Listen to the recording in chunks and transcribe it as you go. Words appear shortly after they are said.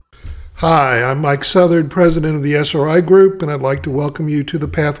Hi, I'm Mike Southard, president of the SRI Group, and I'd like to welcome you to the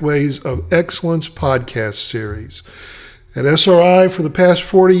Pathways of Excellence podcast series. At SRI, for the past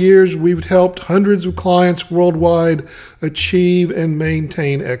 40 years, we've helped hundreds of clients worldwide achieve and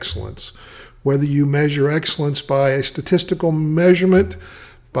maintain excellence. Whether you measure excellence by a statistical measurement,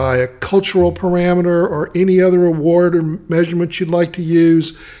 by a cultural parameter, or any other award or measurement you'd like to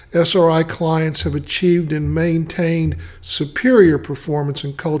use, SRI clients have achieved and maintained superior performance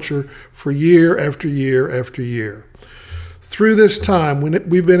and culture for year after year after year. Through this time,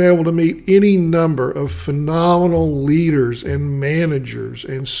 we've been able to meet any number of phenomenal leaders and managers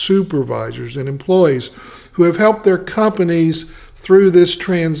and supervisors and employees who have helped their companies through this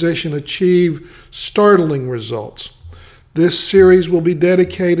transition achieve startling results. This series will be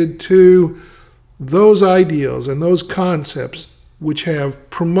dedicated to those ideals and those concepts which have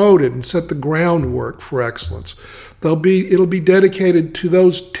promoted and set the groundwork for excellence. It'll be dedicated to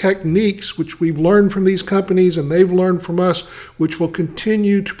those techniques which we've learned from these companies and they've learned from us, which will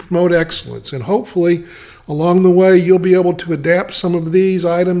continue to promote excellence. And hopefully, along the way, you'll be able to adapt some of these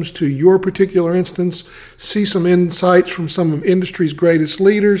items to your particular instance, see some insights from some of industry's greatest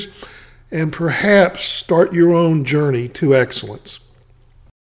leaders, and perhaps start your own journey to excellence.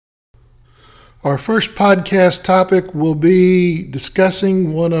 Our first podcast topic will be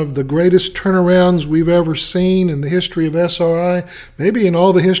discussing one of the greatest turnarounds we've ever seen in the history of SRI, maybe in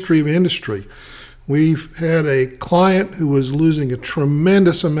all the history of industry. We've had a client who was losing a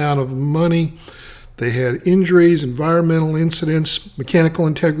tremendous amount of money. They had injuries, environmental incidents, mechanical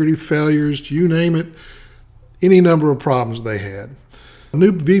integrity failures, you name it, any number of problems they had. A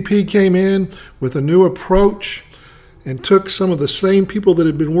new VP came in with a new approach and took some of the same people that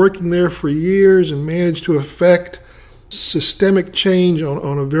had been working there for years and managed to effect systemic change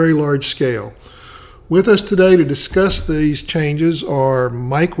on a very large scale. With us today to discuss these changes are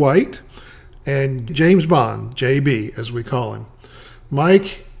Mike White and James Bond, JB as we call him.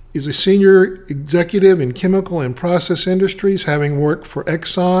 Mike is a senior executive in chemical and process industries, having worked for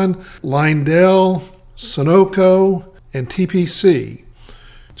Exxon, Lyndell, Sunoco, and TPC.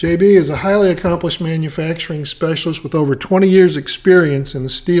 JB is a highly accomplished manufacturing specialist with over 20 years' experience in the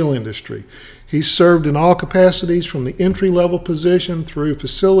steel industry. He's served in all capacities from the entry-level position through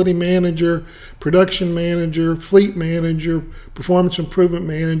facility manager, production manager, fleet manager, performance improvement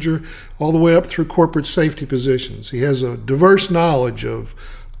manager, all the way up through corporate safety positions. He has a diverse knowledge of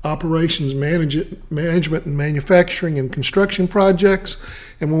operations management and manufacturing and construction projects.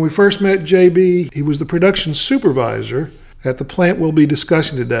 And when we first met JB, he was the production supervisor at the plant we'll be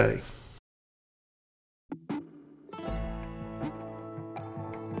discussing today.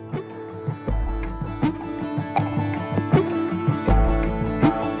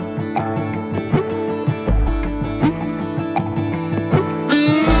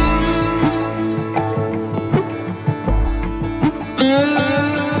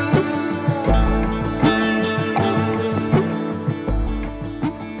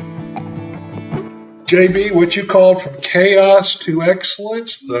 JB, what you called from chaos to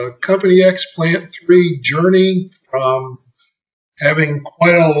excellence, the Company X Plant 3 journey from having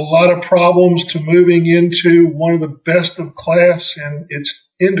quite a lot of problems to moving into one of the best of class in its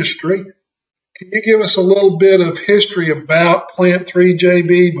industry. Can you give us a little bit of history about Plant 3,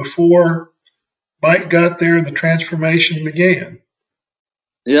 JB, before Mike got there and the transformation began?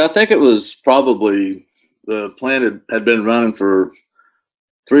 Yeah, I think it was probably the plant had been running for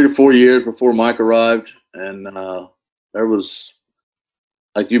 3 to 4 years before Mike arrived, and there was,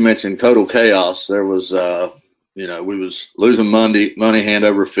 like you mentioned, total chaos. There was, we was losing money hand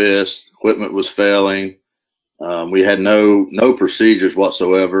over fist. Equipment was failing. We had no procedures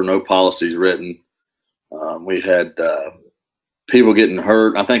whatsoever, no policies written. We had people getting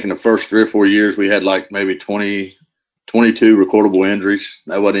hurt. I think in the first 3 or 4 years, we had like maybe 22 recordable injuries.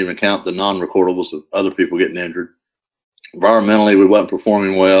 That wasn't even count the non-recordables of other people getting injured. Environmentally, we wasn't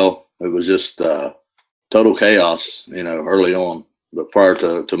performing well. It was just total chaos, early on, but prior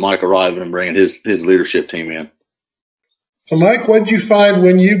to Mike arriving and bringing his leadership team in. So, Mike, what did you find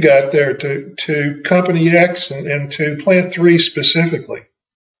when you got there to Company X and to Plant 3 specifically?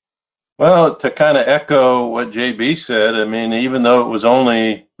 Well, to kind of echo what JB said, I mean, even though it was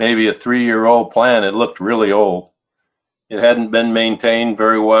only maybe a 3-year-old plant, it looked really old. It hadn't been maintained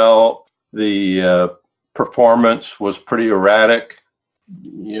very well. The performance was pretty erratic.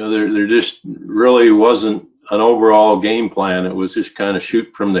 There just really wasn't an overall game plan. It was just kind of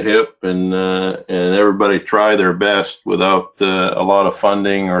shoot from the hip, and everybody try their best without a lot of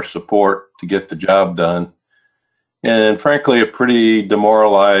funding or support to get the job done. And frankly, a pretty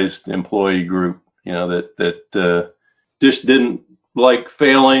demoralized employee group, that just didn't like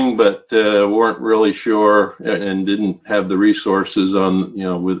failing, but weren't really sure and didn't have the resources on,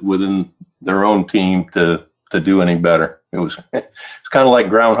 within their own team to do any better. It's kind of like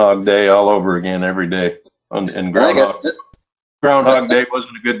Groundhog Day all over again every day. And Groundhog Day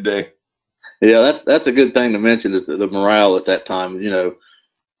wasn't a good day. Yeah, that's a good thing to mention is the morale at that time.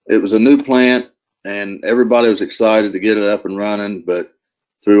 It was a new plant and everybody was excited to get it up and running, but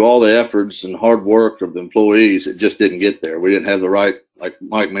through all the efforts and hard work of the employees, it just didn't get there. We didn't have the right, like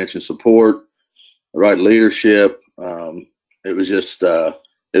Mike mentioned, support, the right leadership. It was just, it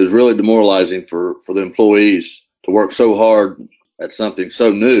was really demoralizing for the employees to work so hard at something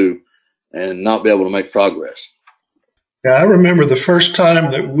so new and not be able to make progress. Yeah, I remember the first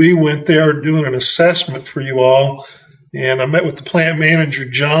time that we went there doing an assessment for you all, and I met with the plant manager,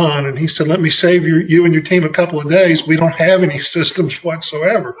 John, and he said, let me save you and your team a couple of days. We don't have any systems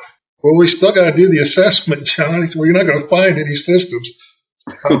whatsoever. Well, we still got to do the assessment, John. He said, well, you're not going to find any systems.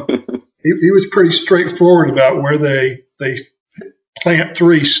 He was pretty straightforward about where they Plant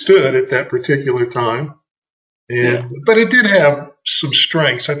 3 stood at that particular time. But it did have some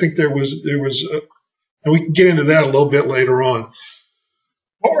strengths. I think there was and we can get into that a little bit later on.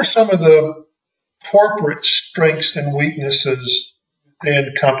 What were some of the corporate strengths and weaknesses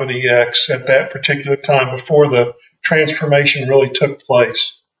in Company X at that particular time before the transformation really took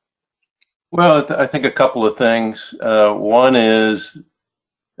place? Well, I think a couple of things. One is,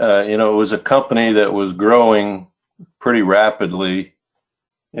 it was a company that was growing pretty rapidly,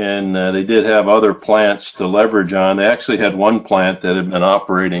 and they did have other plants to leverage on. They actually had one plant that had been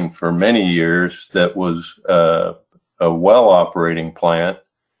operating for many years that was a well-operating plant.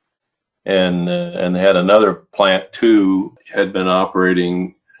 And they had another plant too, had been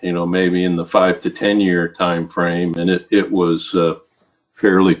operating, maybe in the 5 to 10 year time frame, and it was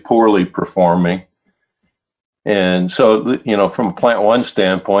fairly poorly performing. And so, from a Plant 1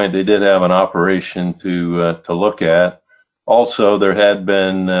 standpoint, they did have an operation to look at. Also, there had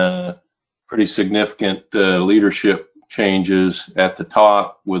been pretty significant leadership changes at the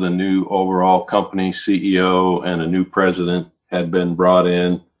top with a new overall company CEO and a new president had been brought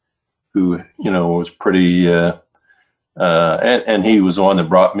in, who, was pretty, and he was the one that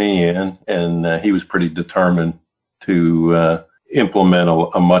brought me in, and he was pretty determined to implement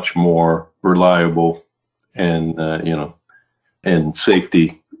a much more reliable and, and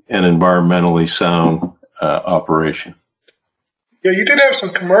safety and environmentally sound operation. Yeah, you did have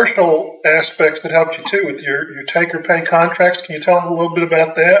some commercial aspects that helped you too with your take or pay contracts. Can you tell us a little bit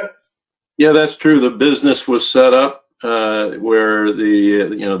about that? Yeah, that's true. The business was set up where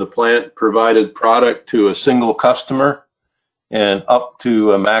the plant provided product to a single customer, and up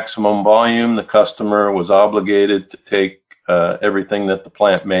to a maximum volume, the customer was obligated to take everything that the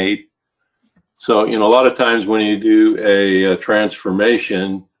plant made. So, a lot of times when you do a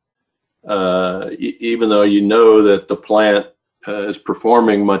transformation, even though that the plant is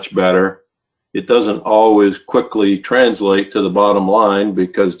performing much better, it doesn't always quickly translate to the bottom line,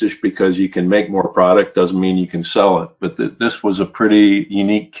 because just because you can make more product doesn't mean you can sell it. But this was a pretty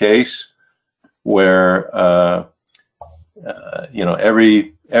unique case where,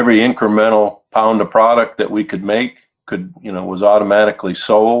 every incremental pound of product that we could make was automatically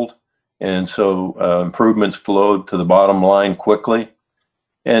sold. And so improvements flowed to the bottom line quickly.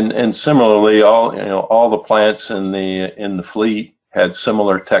 And similarly, all the plants in the fleet had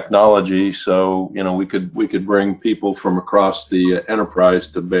similar technology, so we could bring people from across the enterprise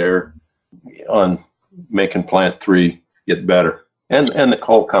to bear on making Plant 3 get better, and the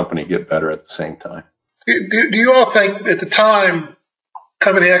whole company get better at the same time. Do you all think at the time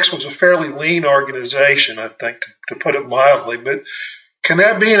Company X was a fairly lean organization, I think, to put it mildly, but can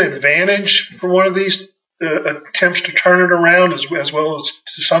that be an advantage for one of these attempts to turn it around, as well as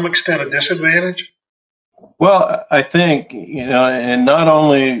to some extent a disadvantage? Well, I think, and not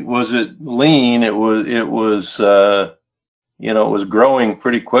only was it lean, it was growing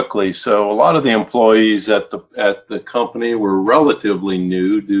pretty quickly. So a lot of the employees at the company were relatively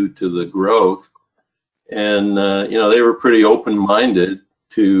new due to the growth, and they were pretty open-minded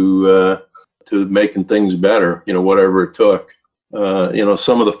to making things better, whatever it took.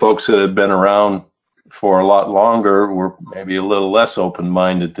 Some of the folks that had been around for a lot longer were maybe a little less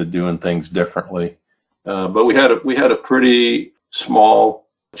open-minded to doing things differently. But we had a pretty small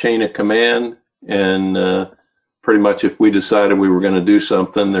chain of command, and pretty much if we decided we were going to do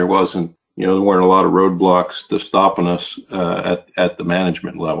something, there weren't a lot of roadblocks to stopping us at the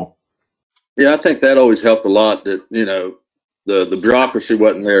management level. Yeah, I think that always helped a lot. That the bureaucracy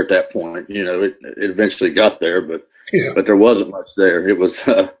wasn't there at that point. It eventually got there, but there wasn't much there. It was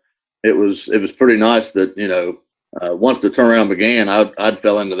pretty nice that once the turnaround began, I'd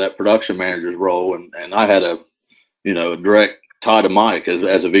fell into that production manager's role, and I had a direct tie to Mike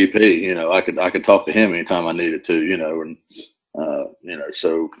as a VP. I could talk to him anytime I needed to.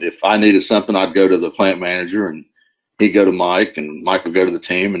 So if I needed something, I'd go to the plant manager, and he'd go to Mike, and Mike would go to the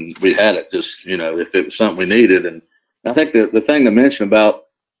team, and we had it. Just if it was something we needed. And I think the thing to mention about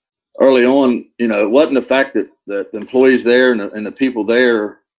early on, it wasn't the fact that the employees there and the people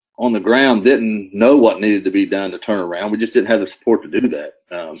there on the ground didn't know what needed to be done to turn around. We just didn't have the support to do that.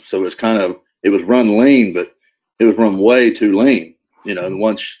 So it was run lean, but it was run way too lean. And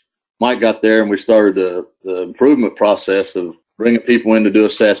once Mike got there and we started the improvement process of bringing people in to do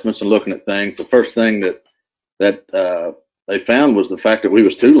assessments and looking at things, the first thing that they found was the fact that we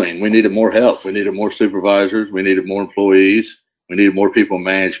was too lean. We needed more help. We needed more supervisors. We needed more employees. We needed more people in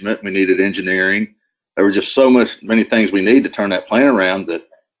management. We needed engineering. There were just many things we need to turn that plant around that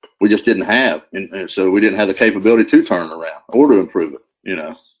we just didn't have. And so we didn't have the capability to turn it around or to improve it.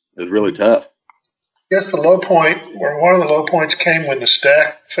 It was really tough. I guess the low point, or one of the low points, came when the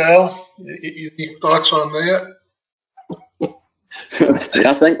stack fell. Any thoughts on that?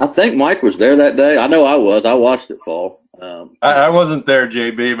 Yeah, I think Mike was there that day. I know I was. I watched it fall. I wasn't there,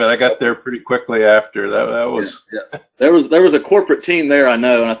 JB, but I got there pretty quickly after. That was. Yeah. There was a corporate team there, I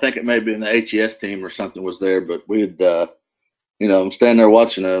know, and I think it may have been the HES team or something was there. But we'd, I'm standing there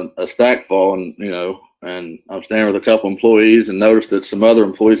watching a stack fall, and I'm standing with a couple employees and noticed that some other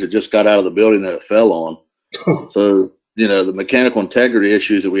employees had just got out of the building that it fell on. So, the mechanical integrity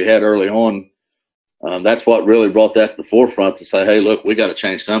issues that we had early on, that's what really brought that to the forefront to say, hey, look, we got to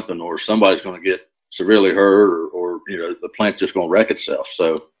change something, or somebody's going to get severely hurt, or the plant's just going to wreck itself.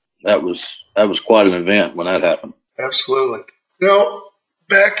 So that was quite an event when that happened. Absolutely.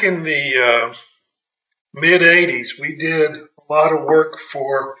 Back in the mid 80s, we did a lot of work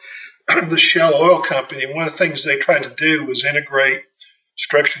for the Shell Oil Company. And one of the things they tried to do was integrate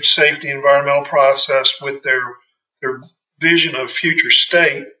structured safety environmental process with their vision of future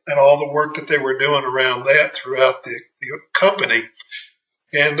state and all the work that they were doing around that throughout the company.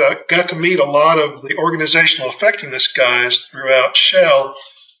 And got to meet a lot of the organizational effectiveness guys throughout Shell.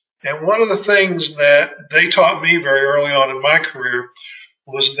 And one of the things that they taught me very early on in my career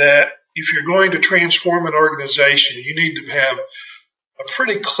was that if you're going to transform an organization, you need to have a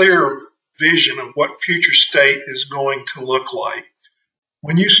pretty clear vision of what future state is going to look like.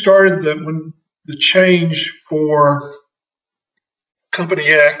 When you started the change for Company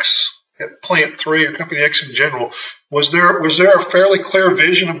X at Plant 3 or Company X in general, was there a fairly clear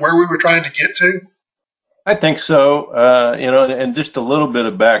vision of where we were trying to get to? I think so. And just a little bit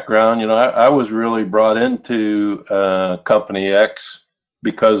of background, I was really brought into Company X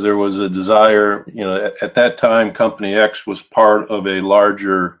because there was a desire, at that time, Company X was part of a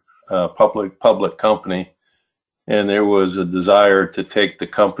larger public company, and there was a desire to take the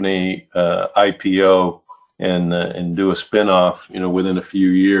company IPO and do a spinoff, within a few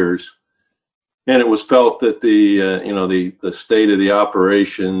years. And it was felt that the state of the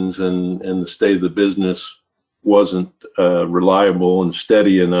operations and the state of the business wasn't reliable and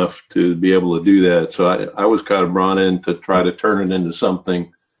steady enough to be able to do that. So I was kind of brought in to try to turn it into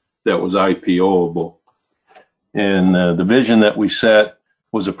something that was IPO-able. And the vision that we set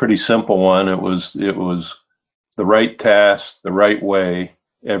was a pretty simple one. It was the right task, the right way,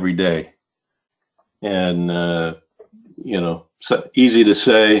 every day. And so easy to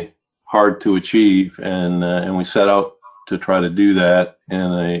say, hard to achieve, and we set out to try to do that in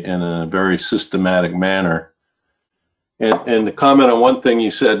a very systematic manner. And to comment on one thing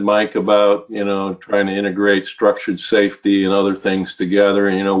you said, Mike, about trying to integrate structured safety and other things together.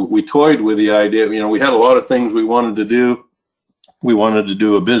 We toyed with the idea. We had a lot of things we wanted to do. We wanted to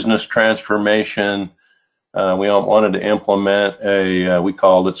do a business transformation. We wanted to implement we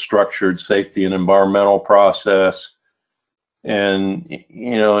called it structured safety and environmental process. And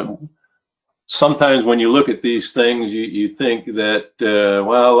sometimes when you look at these things, you think that,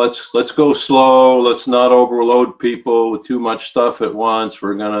 let's go slow. Let's not overload people with too much stuff at once.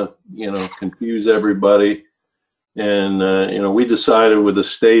 We're going to, confuse everybody. And, we decided with the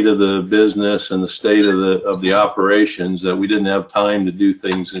state of the business and the state of the operations that we didn't have time to do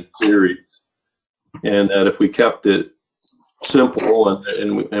things in theory. And that if we kept it simple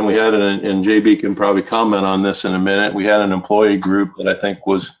and we had and JB can probably comment on this in a minute, we had an employee group that I think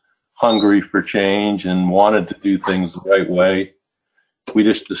was hungry for change and wanted to do things the right way. We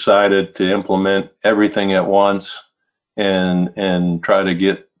just decided to implement everything at once and try to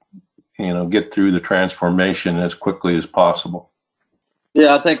get through the transformation as quickly as possible.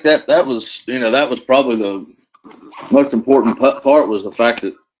 Yeah, I think that was probably the most important part was the fact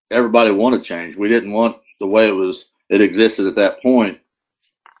that everybody wanted change. We didn't want the way it existed at that point.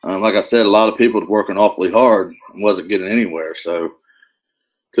 Like I said, a lot of people were working awfully hard and wasn't getting anywhere. So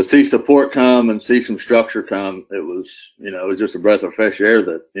to see support come and see some structure come, it was just a breath of fresh air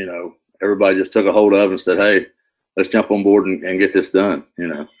that, everybody just took a hold of and said, hey, let's jump on board and get this done,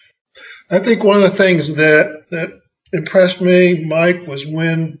 I think one of the things that impressed me, Mike, was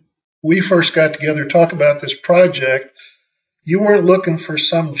when we first got together to talk about this project, you weren't looking for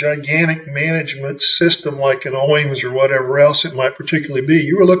some gigantic management system like an OIMS or whatever else it might particularly be.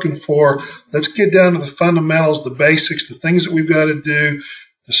 You were looking for, let's get down to the fundamentals, the basics, the things that we've got to do,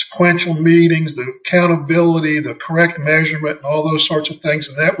 the sequential meetings, the accountability, the correct measurement, and all those sorts of things.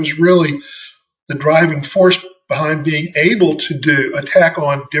 And that was really the driving force behind being able to attack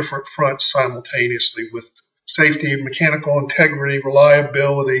on different fronts simultaneously with safety, mechanical integrity,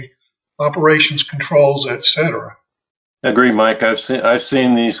 reliability, operations controls, etc. I agree, Mike. I've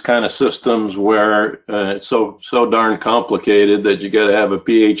seen these kind of systems where it's so darn complicated that you got to have a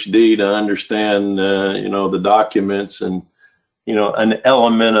PhD to understand the documents, and an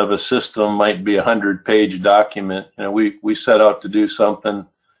element of a system might be 100-page document. We set out to do something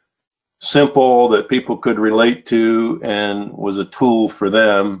simple that people could relate to and was a tool for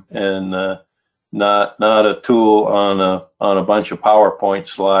them, and not a tool on a bunch of PowerPoint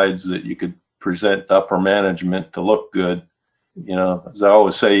slides that you could present to upper management to look good. As I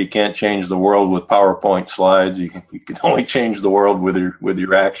always say, you can't change the world with PowerPoint slides. You can only change the world with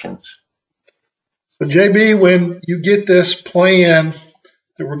your actions. So JB, when you get this plan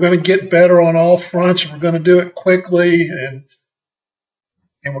that we're going to get better on all fronts, we're going to do it quickly, and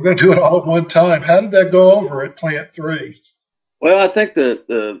we're going to do it all at one time, how did that go over at Plant 3? Well, I think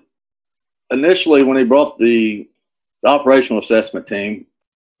that initially when he brought the operational assessment team,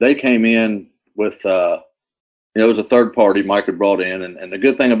 they came in with, it was a third party Mike had brought in. And the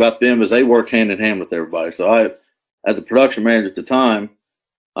good thing about them is they work hand in hand with everybody. So as a production manager at the time,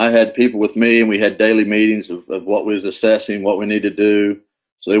 I had people with me and we had daily meetings of what we was assessing, what we need to do.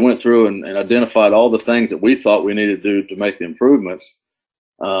 So they went through and identified all the things that we thought we needed to do to make the improvements.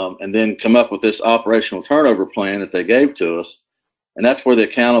 And then come up with this operational turnover plan that they gave to us. And that's where the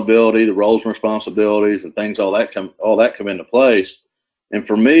accountability, the roles and responsibilities and things, all that come into place. And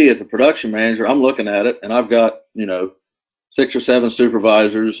for me, as a production manager, I'm looking at it and I've got, 6 or 7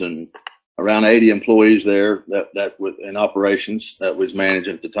 supervisors and around 80 employees there that in operations that was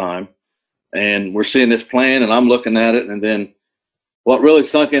managing at the time. And we're seeing this plan and I'm looking at it. And then what really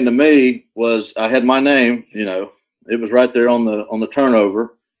sunk into me was I had my name, it was right there on the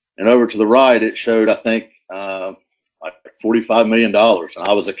turnover, and over to the right, it showed, I think, like $45 million. And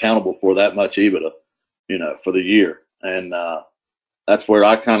I was accountable for that much EBITDA, for the year. And, that's where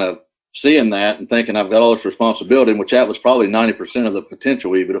I kind of seeing that and thinking I've got all this responsibility, which that was probably 90% of the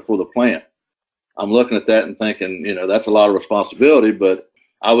potential EBITDA for the plant. I'm looking at that and thinking, that's a lot of responsibility, but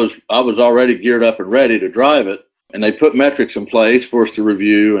I was already geared up and ready to drive it. And they put metrics in place for us to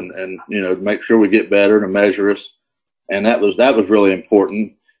review and to make sure we get better and to measure us. And that was really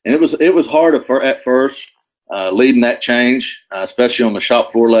important. And it was hard at first, leading that change, especially on the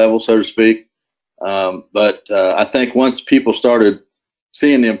shop floor level, so to speak. But I think once people started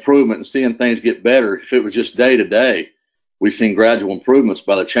seeing the improvement and seeing things get better, if it was just day to day, we've seen gradual improvements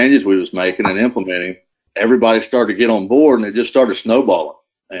by the changes we was making and implementing. Everybody started to get on board and it just started snowballing.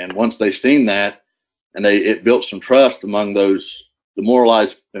 And once they seen that and it built some trust among those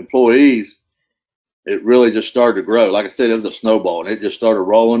demoralized employees, it really just started to grow. Like I said, it was a snowball and it just started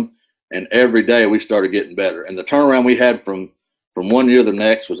rolling. And every day we started getting better. And the turnaround we had from one year to the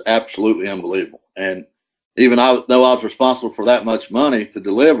next was absolutely unbelievable. And even though I was responsible for that much money to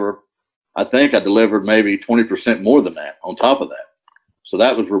deliver, I think I delivered maybe 20% more than that on top of that. So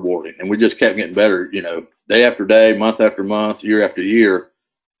that was rewarding. And we just kept getting better, day after day, month after month, year after year.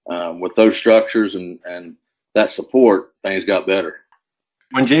 With those structures and that support, things got better.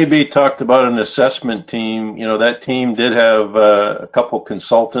 When JB talked about an assessment team, that team did have a couple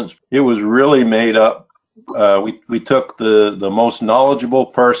consultants. It was really made up. We took the most knowledgeable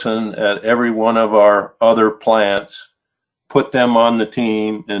person at every one of our other plants, put them on the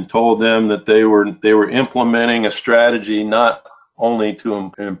team, and told them that they were implementing a strategy not only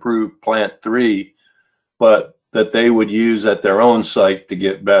to improve Plant 3, but that they would use at their own site to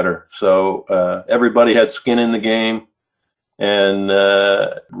get better. So everybody had skin in the game, and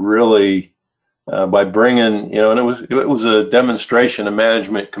really by bringing, and it was a demonstration of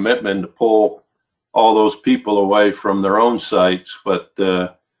management commitment to pull all those people away from their own sites, but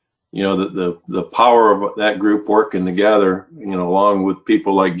the power of that group working together, along with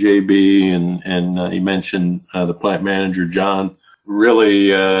people like JB and he mentioned the plant manager John,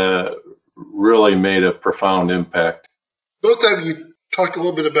 really really made a profound impact. Both of you talked a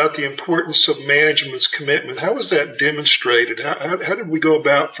little bit about the importance of management's commitment. How was that demonstrated? How did we go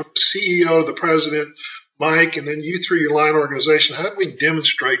about from the CEO to the president, Mike, and then you through your line organization? How did we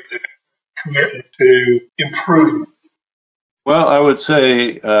demonstrate that commitment to improvement? Well, I would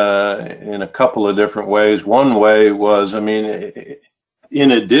say in a couple of different ways. One way was,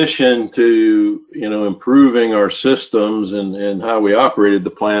 in addition to, improving our systems and how we operated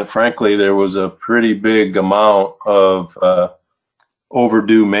the plant, frankly, there was a pretty big amount of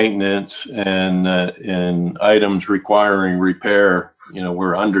overdue maintenance and items requiring repair,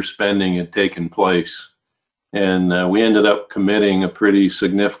 where underspending had taken place. And we ended up committing a pretty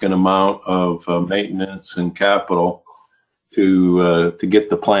significant amount of maintenance and capital to get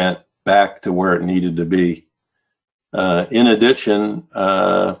the plant back to where it needed to be. In addition,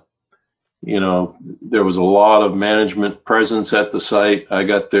 there was a lot of management presence at the site. I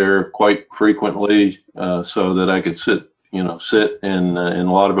got there quite frequently so that I could sit, and a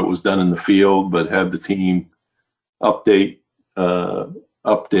lot of it was done in the field, but have the team update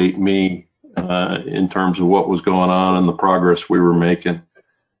me in terms of what was going on and the progress we were making.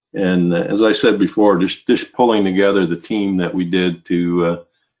 And as I said before, just pulling together the team that we did to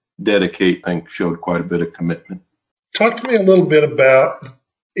dedicate, I think, showed quite a bit of commitment. Talk to me a little bit about,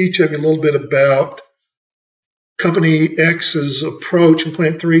 each of you, a little bit about Company X's approach and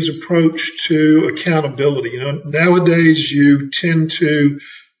Plant 3's approach to accountability. Nowadays you tend to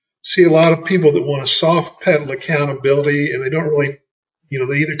see a lot of people that want to soft pedal accountability, and they don't really,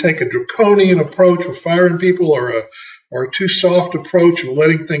 they either take a draconian approach of firing people or a too soft approach of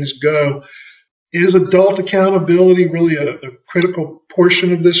letting things go. Is adult accountability really a critical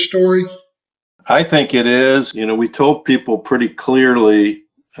portion of this story? I think it is. We told people pretty clearly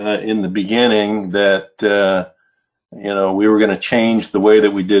in the beginning that, we were going to change the way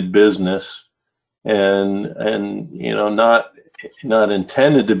that we did business and not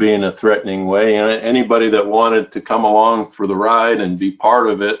intended to be in a threatening way. Anybody that wanted to come along for the ride and be part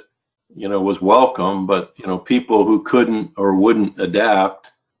of it, was welcome, but, people who couldn't or wouldn't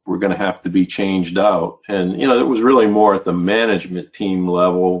adapt were going to have to be changed out. And, it was really more at the management team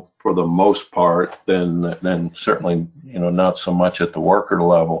level for the most part than certainly, not so much at the worker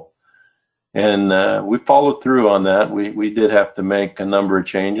level. And we followed through on that. We did have to make a number of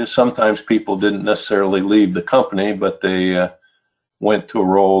changes. Sometimes people didn't necessarily leave the company, but they went to a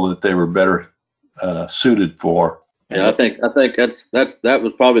role that they were better suited for. Yeah, I think that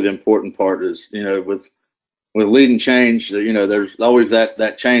was probably the important part is, with leading change, there's always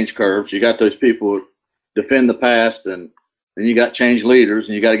that change curve. So you got those people who defend the past, and then you got change leaders,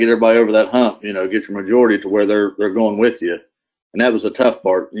 and you got to get everybody over that hump, get your majority to where they're going with you. And that was the tough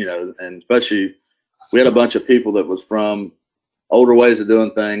part, and especially we had a bunch of people that was from older ways of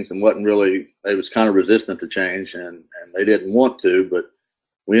doing things and they was kind of resistant to change, and they didn't want to, but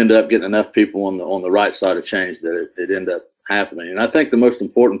we ended up getting enough people on the right side of change that it ended up happening. And I think the most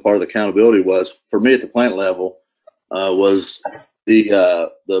important part of the accountability was, for me at the plant level, was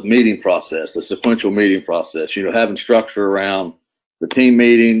the meeting process, the sequential meeting process. Having structure around the team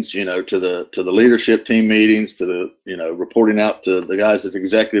meetings, to the leadership team meetings, to the reporting out to the guys at the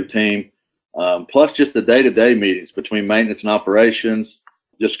executive team, plus just the day-to-day meetings between maintenance and operations,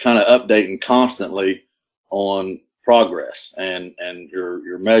 just kind of updating constantly on progress and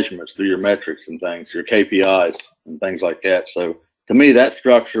your measurements through your metrics and things, your KPIs and things like that. So to me, that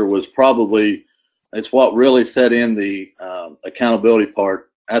structure was it's what really set in the accountability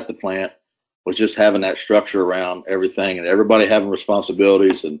part at the plant, was just having that structure around everything and everybody having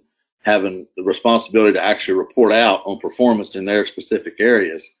responsibilities and having the responsibility to actually report out on performance in their specific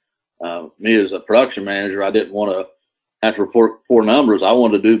areas. Me as a production manager, I didn't want to have to report poor numbers. I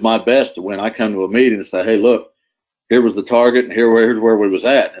wanted to do my best to when I come to a meeting and say, hey, look, here was the target and here's where we was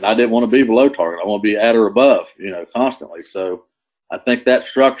at. And I didn't want to be below target. I want to be at or above, constantly. So I think that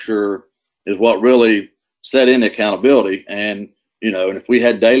structure is what really set in accountability. And, and if we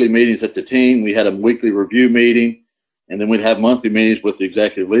had daily meetings at the team, we had a weekly review meeting, and then we'd have monthly meetings with the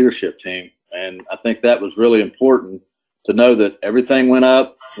executive leadership team. And I think that was really important to know that everything went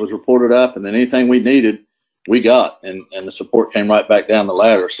up, was reported up, and then anything we needed, we got, and the support came right back down the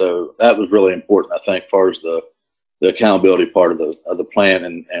ladder. So that was really important, I think, as far as the accountability part of the plan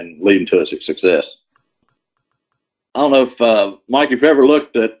and leading to a success. I don't know if Mike, if you ever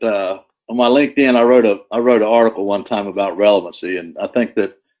looked at on my LinkedIn, I wrote an article one time about relevancy, and I think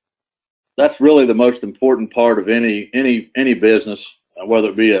that's really the most important part of any business, whether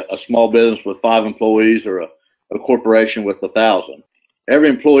it be a small business with 5 employees or a corporation with 1,000. Every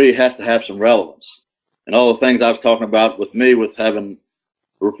employee has to have some relevance, and all the things I was talking about with having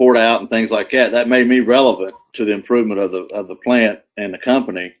report out and things like that. That made me relevant to the improvement of the plant and the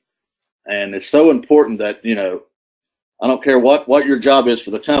company. And it's so important that, you know, I don't care what your job is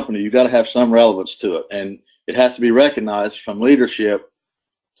for the company, you got to have some relevance to it. And it has to be recognized from leadership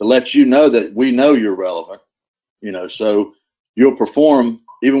to let you know that we know you're relevant, you know, so you'll perform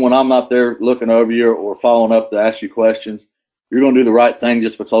even when I'm not there looking over you or following up to ask you questions. You're going to do the right thing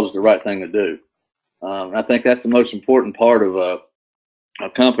just because it's the right thing to do. I think that's the most important part of a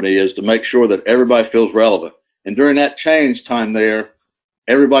company, is to make sure that everybody feels relevant. And during that change time there,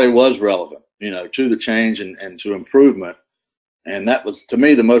 everybody was relevant, you know, to the change and to improvement. And that was, to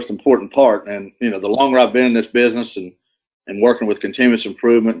me, the most important part. And, you know, the longer I've been in this business and working with continuous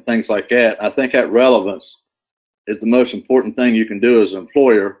improvement and things like that, I think that relevance is the most important thing you can do as an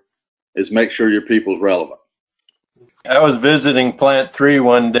employer, is make sure your people is relevant. I was visiting Plant 3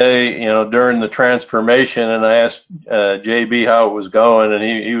 one day, you know, during the transformation, and I asked JB how it was going, and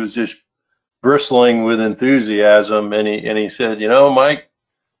he was just bristling with enthusiasm. And he said, you know, Mike,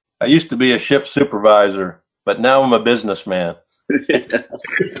 I used to be a shift supervisor, but now I'm a businessman.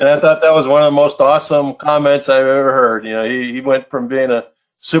 And I thought that was one of the most awesome comments I've ever heard. You know, he went from being a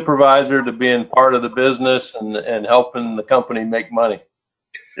supervisor to being part of the business and helping the company make money.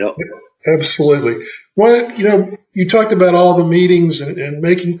 Yep. Absolutely. Well, you know, you talked about all the meetings and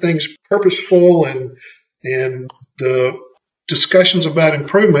making things purposeful and the discussions about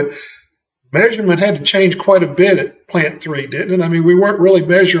improvement. Measurement had to change quite a bit at Plant 3, didn't it? I mean, we weren't really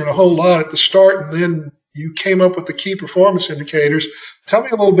measuring a whole lot at the start, and then you came up with the key performance indicators. Tell me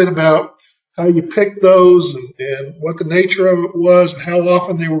a little bit about how you picked those and what the nature of it was and how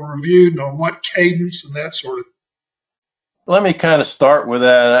often they were reviewed and on what cadence and that sort of thing. Let me kind of start with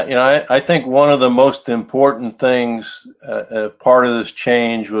that. You know, I think one of the most important things, part of this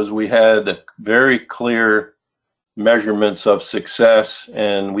change, was we had very clear measurements of success,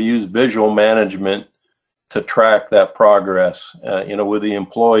 and we use visual management to track that progress. You know, with the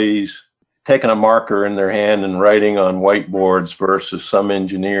employees taking a marker in their hand and writing on whiteboards versus some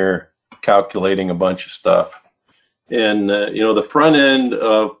engineer calculating a bunch of stuff. And you know, the front end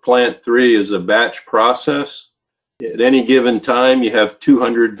of Plant 3 is a batch process. At any given time, you have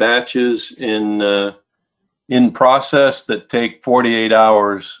 200 batches in process that take 48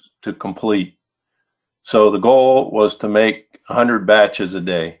 hours to complete. So the goal was to make 100 batches a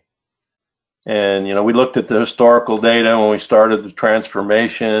day. And, you know, we looked at the historical data when we started the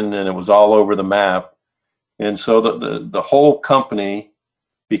transformation, and it was all over the map. And so the whole company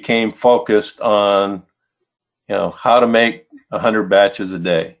became focused on, you know, how to make 100 batches a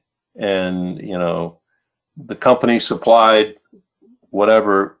day. And, you know, the company supplied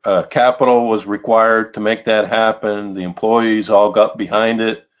whatever capital was required to make that happen. The employees all got behind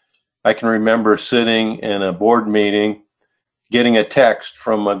it. I can remember sitting in a board meeting, getting a text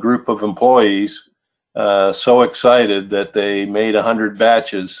from a group of employees so excited that they made 100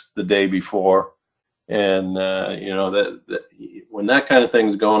 batches the day before. And, you know, that when that kind of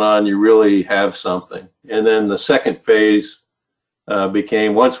thing's going on, you really have something. And then the second phase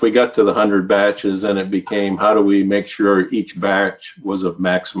became, once we got to the 100 batches, and it became, how do we make sure each batch was of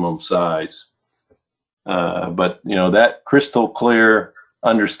maximum size? But, you know, that crystal clear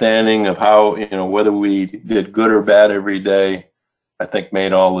understanding of how, you know, whether we did good or bad every day, I think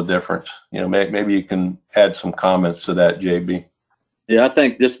made all the difference. You know, maybe you can add some comments to that, JB. Yeah, I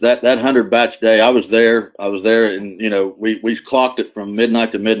think that 100 batch day, I was there, and, you know, we clocked it from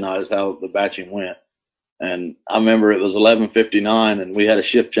midnight to midnight is how the batching went. And I remember it was 11:59, and we had a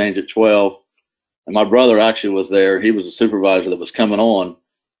shift change at 12. And my brother actually was there. He was a supervisor that was coming on,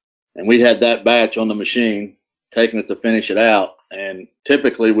 and we had that batch on the machine, taking it to finish it out. And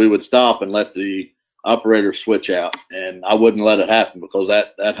typically we would stop and let the operator switch out, and I wouldn't let it happen because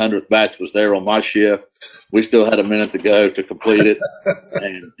that 100th batch was there on my shift. We still had a minute to go to complete it,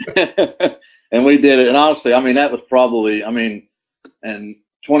 and and we did it. And honestly, I mean, that was probably, I mean, and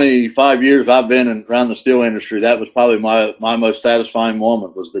 25 years I've been around the steel industry, that was probably my most satisfying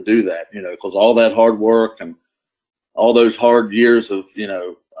moment, was to do that, you know, because all that hard work and all those hard years of, you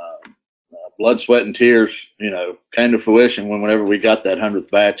know, blood, sweat, and tears, you know, came to fruition whenever we got that 100th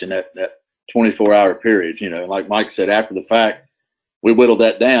batch in that 24-hour period. You know, like Mike said, after the fact, we whittled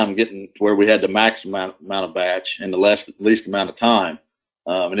that down, getting to where we had the maximum amount of batch in the least amount of time,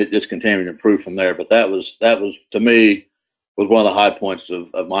 and it just continued to improve from there. But that was to me, was one of the high points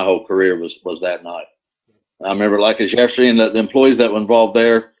of my whole career was that night. I remember, like as Jeffrey and the employees that were involved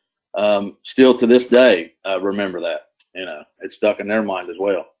there, still to this day, remember that. You know, it's stuck in their mind as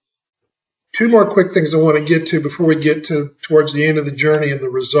well. Two more quick things I want to get to before we get towards the end of the journey and the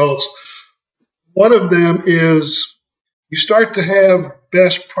results. One of them is you start to have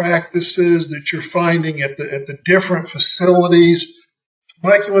best practices that you're finding at the different facilities?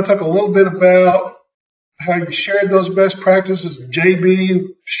 Mike, you want to talk a little bit about how you shared those best practices, and JB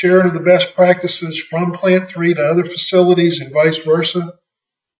sharing the best practices from Plant 3 to other facilities and vice versa?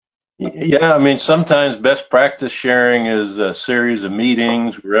 Yeah, I mean, sometimes best practice sharing is a series of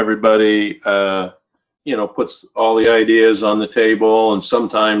meetings where everybody, puts all the ideas on the table, and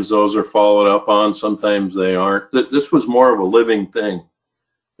sometimes those are followed up on, sometimes they aren't. This was more of a living thing.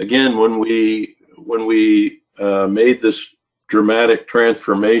 Again, when we made this dramatic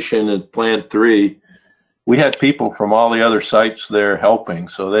transformation at Plant 3, we had people from all the other sites there helping,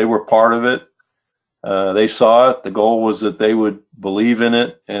 so they were part of it. They saw it. The goal was that they would believe in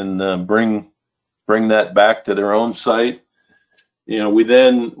it and bring that back to their own site. We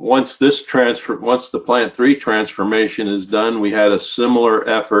then, once the Plant 3 transformation is done, we had a similar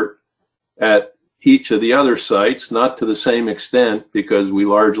effort at each of the other sites, not to the same extent because we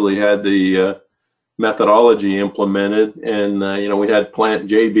largely had the methodology implemented, and we had Plant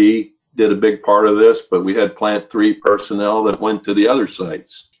JB did a big part of this, but we had Plant 3 personnel that went to the other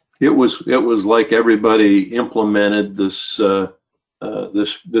sites. It was like everybody implemented this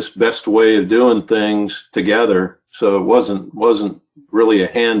best way of doing things together. So it wasn't really a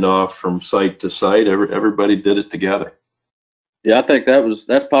handoff from site to site. Everybody did it together. Yeah, I think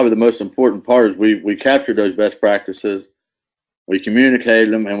that's probably the most important part. Is we captured those best practices, we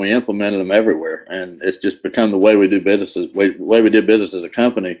communicated them, and we implemented them everywhere. And it's just become the way we do business, the way we did business as a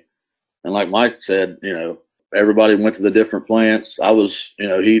company. And like Mike said, everybody went to the different plants.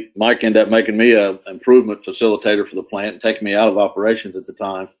 Mike ended up making me an improvement facilitator for the plant and taking me out of operations at the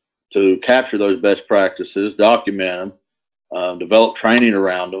time to capture those best practices, document them, develop training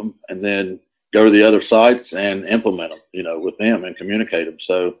around them, and then go to the other sites and implement them, with them and communicate them.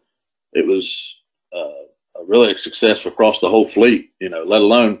 So it was really a success across the whole fleet, let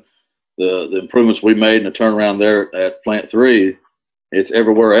alone the improvements we made in the turnaround there at Plant 3. It's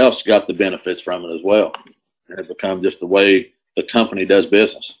everywhere else got the benefits from it as well. It has become just the way the company does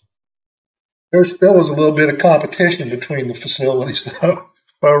business. There still was a little bit of competition between the facilities, though,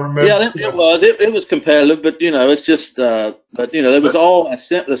 if I remember. Yeah, it was. It was competitive, but it's just. It was all as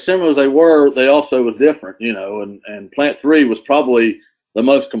similar as they were. They also was different, And Plant 3 was probably the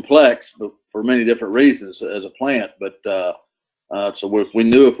most complex for many different reasons as a plant. But so we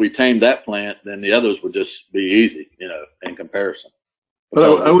knew if we tamed that plant, then the others would just be easy, in comparison.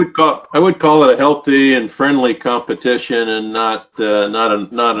 But I would call it a healthy and friendly competition, and not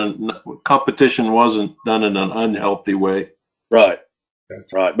a competition wasn't done in an unhealthy way. Right.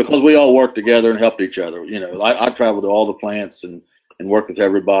 Because we all worked together and helped each other. I traveled to all the plants and worked with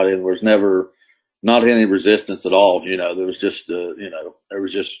everybody, and there was never not any resistance at all. There was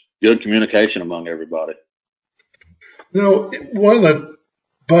just good communication among everybody. One of the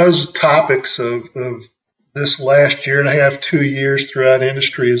buzz topics of this last year and a half, 2 years throughout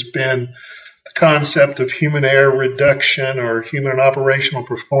industry has been the concept of human error reduction or human operational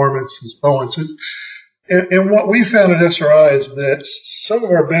performance and so on. And what we found at SRI is that some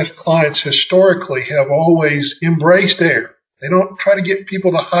of our best clients historically have always embraced error. They don't try to get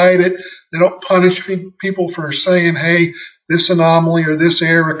people to hide it. They don't punish people for saying, hey, this anomaly or this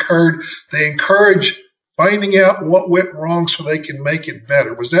error occurred. They encourage finding out what went wrong so they can make it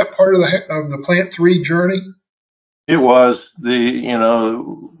better. Was that part of the Plant 3 journey? It was.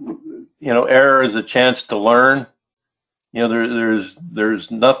 Error is a chance to learn.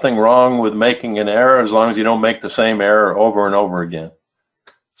 There's nothing wrong with making an error as long as you don't make the same error over and over again.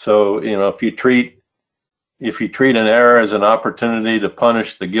 So, if you treat an error as an opportunity to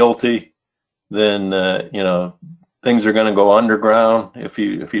punish the guilty, then things are going to go underground. If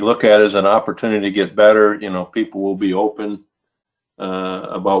you look at it as an opportunity to get better, people will be open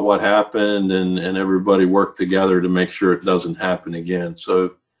about what happened, and everybody work together to make sure it doesn't happen again.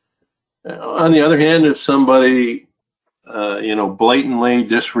 So on the other hand, if somebody blatantly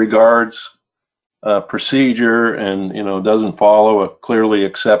disregards procedure and doesn't follow a clearly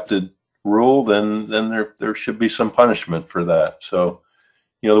accepted rule, then there should be some punishment for that. So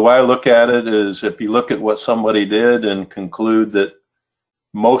the way I look at it is, if you look at what somebody did and conclude that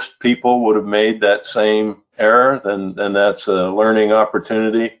most people would have made that same error, then that's a learning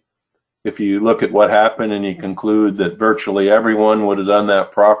opportunity. If you look at what happened and you conclude that virtually everyone would have done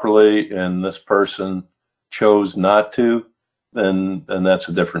that properly and this person chose not to, then that's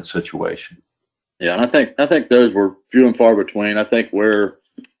a different situation. Yeah, and I think those were few and far between. I think we're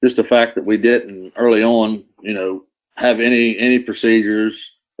just the fact that we didn't early on, have any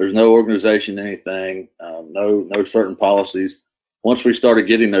procedures. There's no organization, anything, no certain policies. Once we started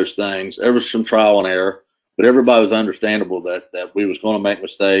getting those things, there was some trial and error, but everybody was understandable that we was going to make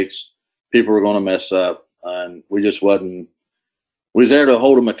mistakes, people were going to mess up, and we just wasn't. We was there to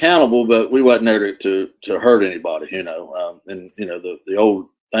hold them accountable, but we wasn't there to hurt anybody, you know. And you know, the old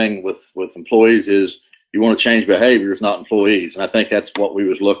thing with employees is you want to change behaviors, not employees. And I think that's what we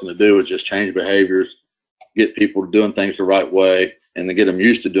was looking to do, is just change behaviors, get people doing things the right way, and then get them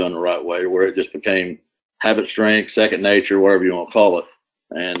used to doing the right way, where it just became habit strength, second nature, whatever you want to call it.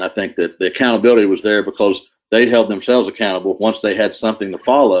 And I think that the accountability was there because they held themselves accountable once they had something to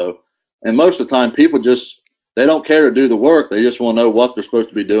follow. And most of the time, people just, they don't care to do the work. They just want to know what they're supposed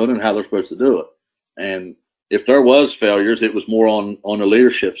to be doing and how they're supposed to do it. And if there was failures, it was more on the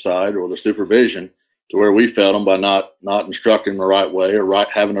leadership side or the supervision, to where we failed them by not instructing the right way or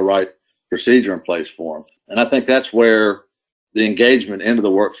having the right procedure in place for them. And I think that's where the engagement into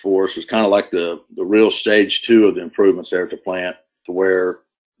the workforce is kind of like the real stage 2 of the improvements there at the plant, to where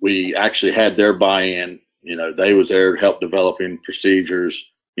we actually had their buy-in. You know, they was there to help developing procedures.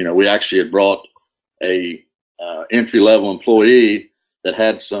 You know, we actually had brought a entry-level employee that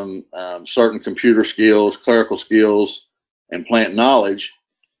had some certain computer skills, clerical skills, and plant knowledge,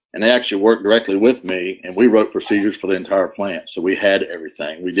 and they actually worked directly with me, and we wrote procedures for the entire plant. So we had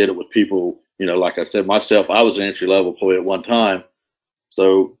everything. We did it with people, you know, like I said, myself, I was an entry-level employee at one time,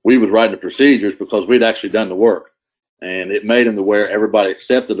 so we was writing the procedures because we'd actually done the work, and it made them to where everybody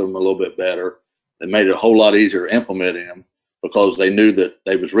accepted them a little bit better. It made it a whole lot easier implementing them because they knew that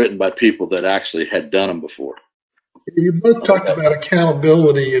they was written by people that actually had done them before. You both talked about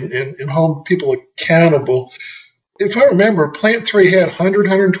accountability and holding people accountable. If I remember, Plant 3 had 100,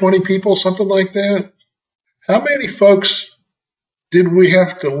 120 people, something like that. How many folks did we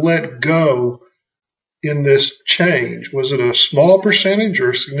have to let go in this change? Was it a small percentage or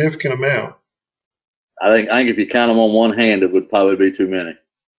a significant amount? I think if you count them on one hand, it would probably be too many.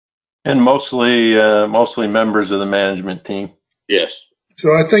 And mostly members of the management team. Yes.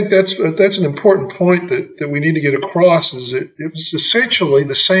 So I think that's an important point that we need to get across, is it was essentially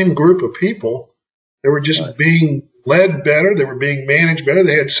the same group of people. They were just being led better. They were being managed better.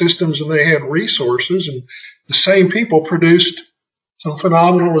 They had systems and they had resources, and the same people produced some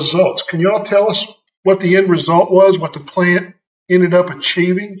phenomenal results. Can you all tell us what the end result was, what the plant ended up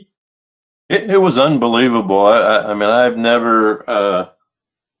achieving? It was unbelievable. I mean, I've never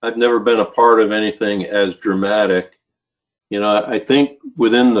been a part of anything as dramatic. You know, I think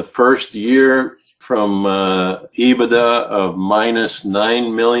within the first year, from EBITDA of minus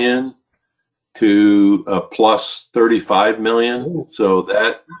 $9 million to a plus $35 million. So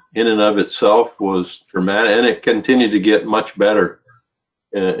that in and of itself was dramatic, and it continued to get much better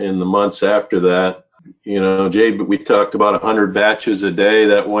in the months after that. You know, Jay, we talked about 100 batches a day.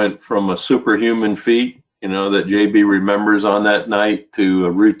 That went from a superhuman feat, you know, that JB remembers on that night, to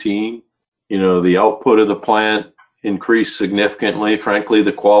a routine. You know, the output of the plant increased significantly. Frankly,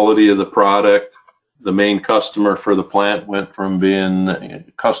 the quality of the product, the main customer for the plant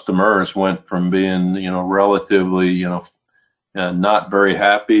customers went from being, you know, relatively, you know, not very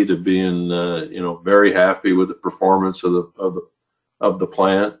happy to being, you know, very happy with the performance of the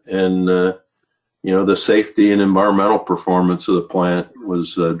plant. And, you know, the safety and environmental performance of the plant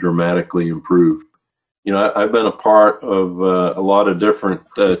was dramatically improved. You know, I've been a part of a lot of different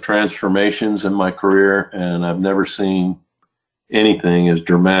transformations in my career, and I've never seen anything as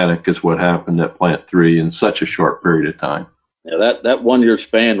dramatic as what happened at Plant 3 in such a short period of time. Yeah, that 1 year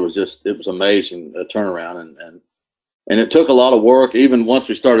span was it was amazing, a turnaround, and it took a lot of work even once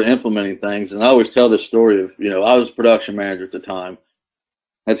we started implementing things. And I always tell this story of, you know, I was production manager at the time,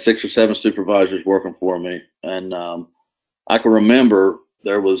 had 6 or 7 supervisors working for me, and I can remember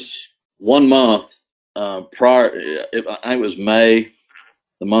there was 1 month prior, I think it was May,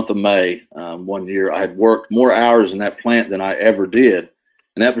 the month of May, 1 year, I had worked more hours in that plant than I ever did.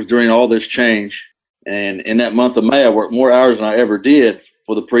 And that was during all this change. And in that month of May, I worked more hours than I ever did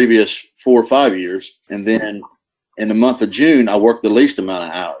for the previous 4 or 5 years. And then in the month of June, I worked the least amount of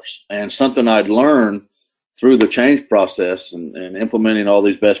hours. And something I'd learned through the change process and implementing all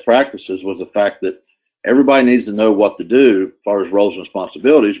these best practices was the fact that everybody needs to know what to do as far as roles and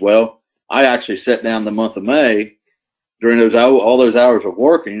responsibilities. Well, I actually sat down the month of May during all those hours of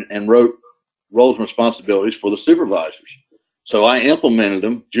working and wrote roles and responsibilities for the supervisors. So I implemented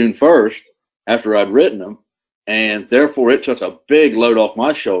them June 1st after I'd written them, and therefore it took a big load off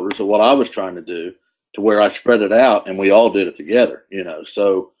my shoulders of what I was trying to do, to where I spread it out and we all did it together, you know.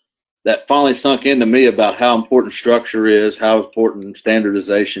 So that finally sunk into me about how important structure is, how important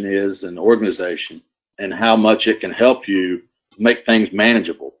standardization is and organization, and how much it can help you make things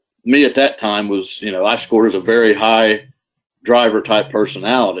manageable. Me at that time was, you know, I scored as a very high driver type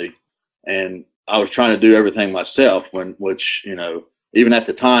personality, and I was trying to do everything myself, which, you know, even at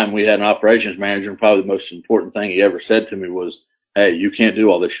the time we had an operations manager, and probably the most important thing he ever said to me was, hey, you can't do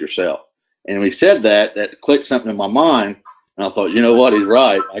all this yourself. And when he said that, that clicked something in my mind. And I thought, you know what, he's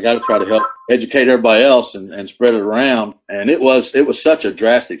right. I got to try to help educate everybody else and spread it around. And it was such a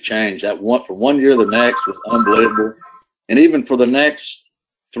drastic change. That from one year to the next was unbelievable. And even for the next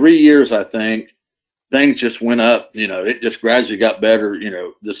 3 years, I think, things just went up. You know, it just gradually got better. You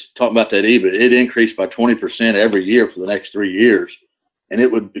know, just talking about that EBIT, it increased by 20% every year for the next 3 years. And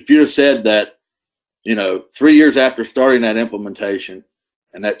it would, if you'd have said that, you know, 3 years after starting that implementation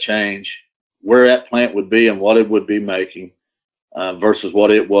and that change, where that plant would be and what it would be making versus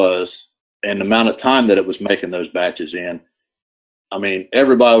what it was, and the amount of time that it was making those batches in, I mean,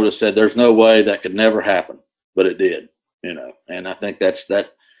 everybody would have said there's no way that could never happen, but it did, you know. And I think that's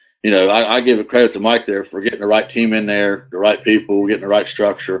that. You know, I give it credit to Mike there for getting the right team in there, the right people, getting the right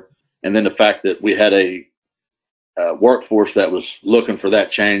structure, and then the fact that we had a workforce that was looking for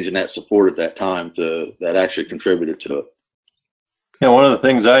that change and that support at that time that actually contributed to it. Yeah, one of the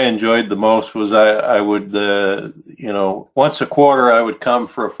things I enjoyed the most was I would, you know, once a quarter I would come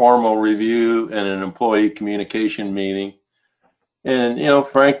for a formal review and an employee communication meeting. And, you know,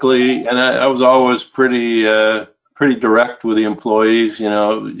 frankly, and I was always pretty direct with the employees. You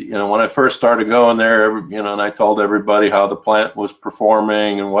know, when I first started going there, you know, and I told everybody how the plant was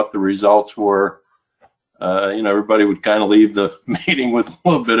performing and what the results were. You know, everybody would kind of leave the meeting with a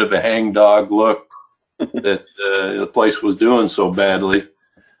little bit of a hangdog look that the place was doing so badly.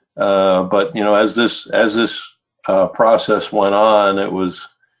 But, you know, as this process went on, it was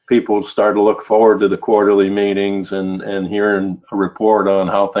people started to look forward to the quarterly meetings and hearing a report on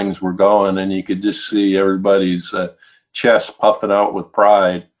how things were going. And you could just see everybody's chest puffing out with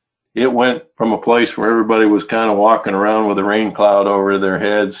pride. It went from a place where everybody was kind of walking around with a rain cloud over their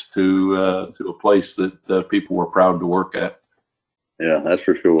heads to a place that people were proud to work at. Yeah, that's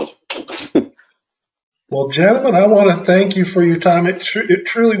for sure. Well, gentlemen, I want to thank you for your time. It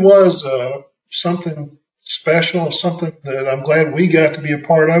truly was something special, something that I'm glad we got to be a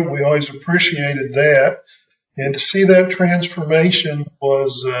part of. We always appreciated that. And to see that transformation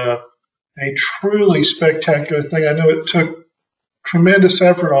was a truly spectacular thing. I know it took tremendous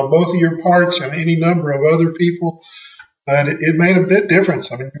effort on both of your parts and any number of other people, but it made a big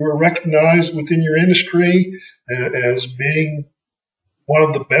difference. I mean, you were recognized within your industry as being one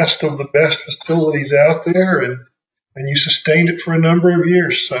of the best facilities out there, and you sustained it for a number of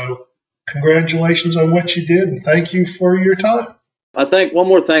years. So congratulations on what you did, and thank you for your time. I think one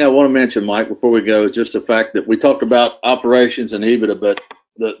more thing I want to mention, Mike, before we go, is just the fact that we talked about operations and EBITDA, but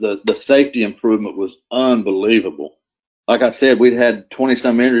the safety improvement was unbelievable. Like I said, we'd had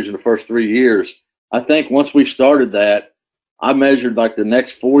 20-some injuries in the first 3 years. I think once we started that, I measured like the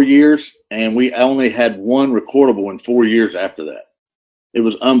next 4 years, and we only had one recordable in 4 years after that. It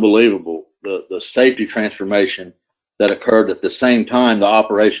was unbelievable, the safety transformation that occurred at the same time the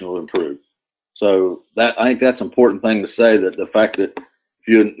operation will improve. So that, I think that's an important thing to say, that the fact that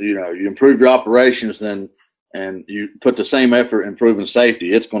you improve your operations then and you put the same effort improving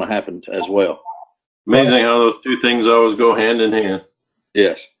safety, it's going to happen as well. Amazing how those two things always go hand in hand.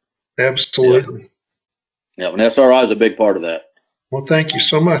 Yes. Absolutely. Yeah, and SRI is a big part of that. Well, thank you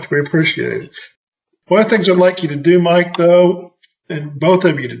so much. We appreciate it. One of the things I'd like you to do, Mike, though, and both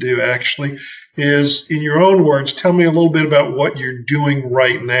of you to do actually, is in your own words, tell me a little bit about what you're doing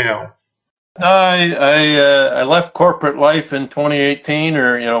right now. I left corporate life in 2018,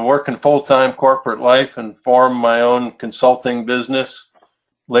 or working full-time corporate life, and formed my own consulting business,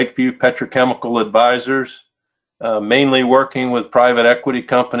 Lakeview Petrochemical Advisors, mainly working with private equity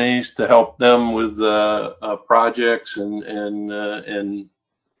companies to help them with projects and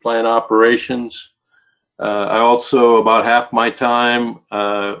plant operations. I also, about half my time,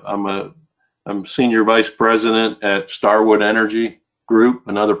 I'm senior vice president at Starwood Energy Group,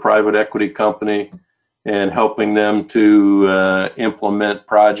 another private equity company, and helping them to implement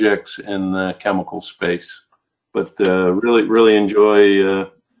projects in the chemical space. But really enjoy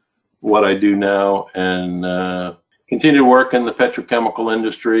what I do now, and continue to work in the petrochemical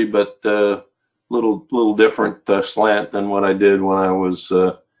industry, but little different slant than what I did when I was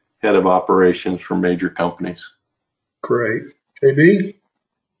head of operations for major companies. Great. JB?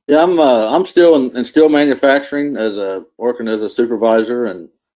 Yeah, I'm still in steel manufacturing working as a supervisor, and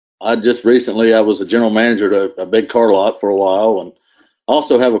I just recently I was a general manager at a big car lot for a while, and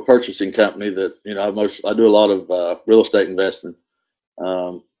also have a purchasing company that I do a lot of real estate investing.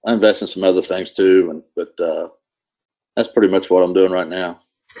 I invest in some other things too, but that's pretty much what I'm doing right now.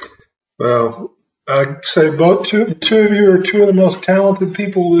 Well, I'd say both two of you are two of the most talented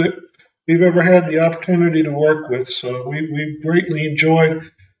people that we've ever had the opportunity to work with. So we've greatly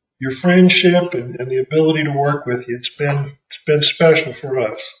enjoyed your friendship and the ability to work with you. It's been special for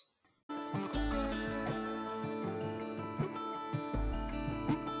us.